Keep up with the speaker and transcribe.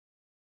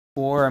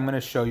Or I'm going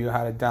to show you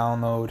how to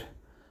download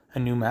a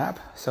new map.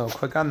 So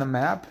click on the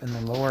map in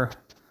the lower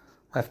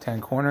left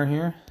hand corner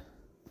here,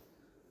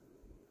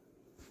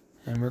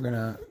 and we're going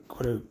to go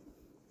to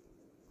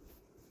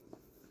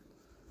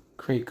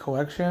create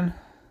collection,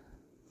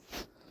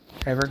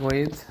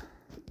 Everglades.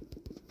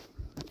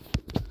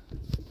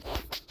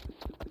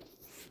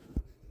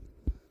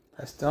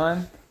 Press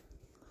done.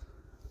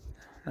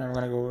 Now we're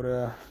going to go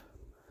to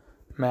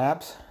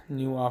maps,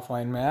 new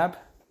offline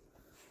map.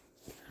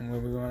 And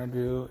what we want to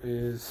do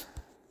is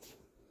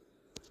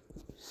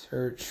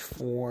search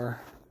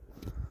for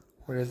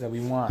what it is that we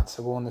want.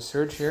 So we'll go into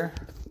search here,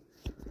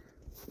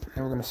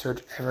 and we're going to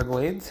search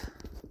Everglades.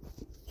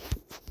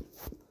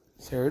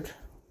 Search.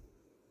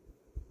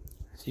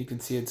 So you can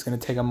see it's going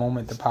to take a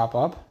moment to pop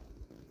up.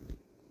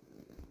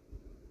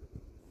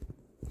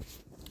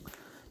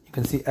 You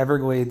can see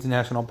Everglades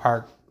National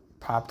Park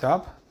popped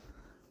up.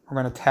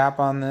 We're going to tap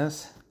on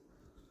this.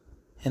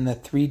 In the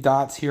three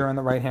dots here on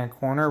the right hand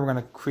corner, we're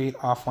going to create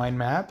offline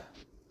map.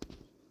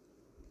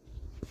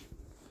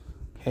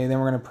 Okay, then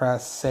we're going to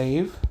press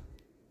save.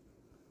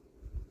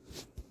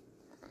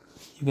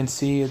 You can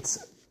see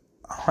it's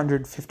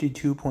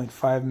 152.5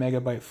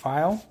 megabyte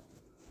file.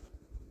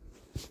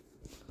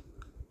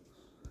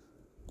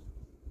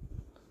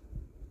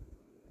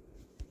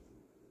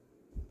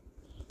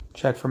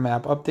 Check for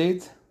map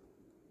updates.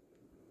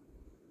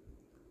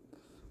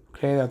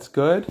 Okay, that's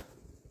good.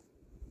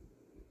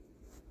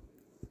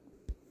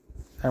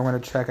 Now we're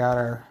going to check out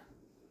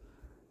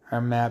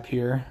our map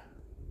here.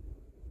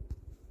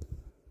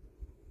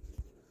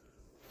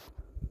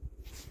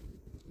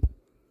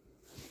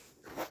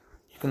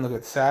 You can look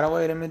at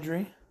satellite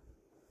imagery.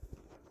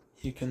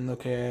 You can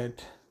look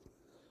at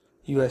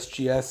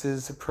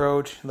USGS's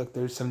approach. Look,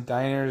 there's some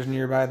diners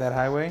nearby that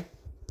highway.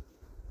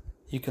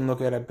 You can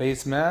look at a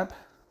base map.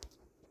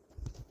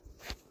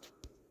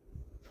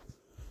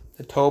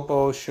 The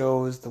topo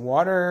shows the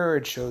water,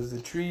 it shows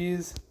the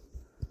trees.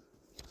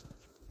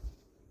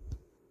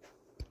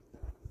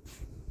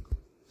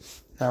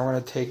 Now we're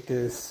going to take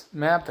this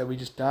map that we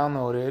just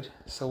downloaded,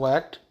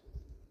 select.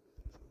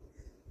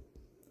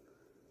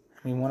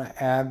 We want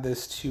to add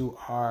this to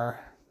our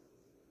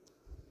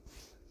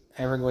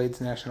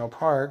Everglades National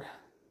Park.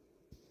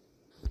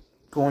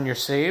 Go on your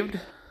saved,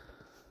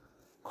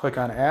 click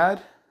on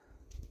add.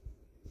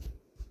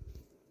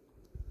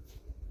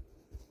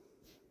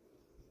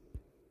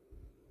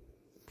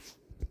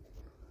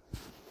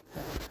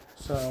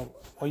 So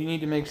what you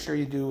need to make sure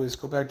you do is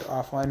go back to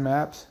offline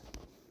maps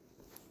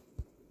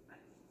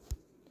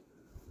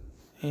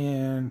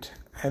and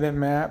edit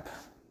map.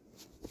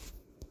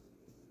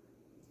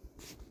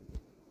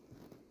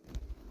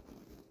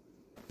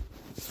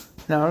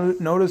 Now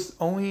notice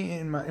only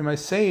in my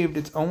saved,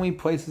 it's only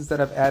places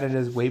that I've added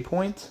as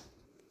waypoints.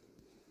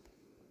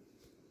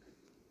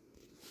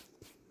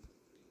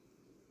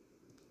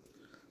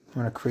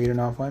 I'm going to create an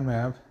offline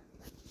map.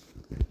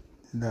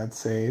 Did that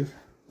save?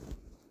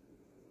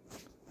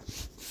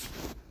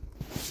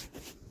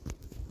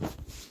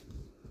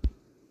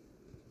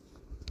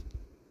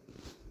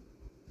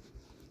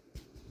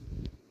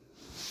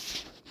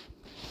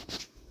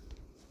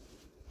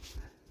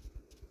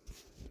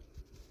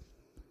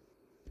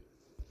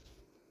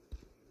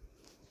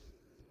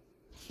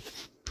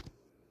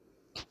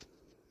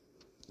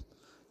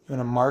 I'm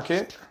going to mark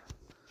it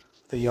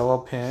with the yellow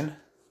pin.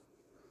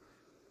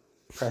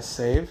 Press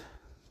save.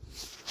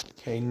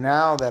 Okay,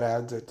 now that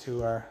adds it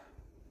to our...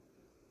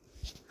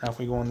 Now if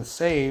we go into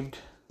saved,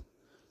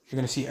 you're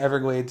going to see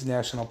Everglades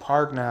National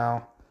Park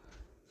now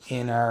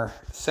in our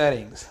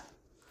settings.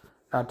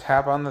 Now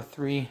tap on the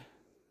three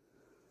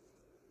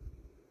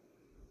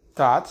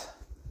dots,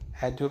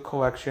 add to a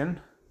collection,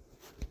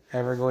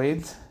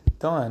 Everglades,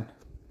 done.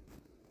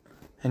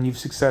 And you've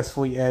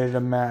successfully added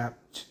a map,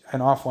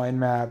 an offline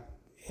map,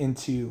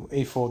 into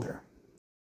a folder.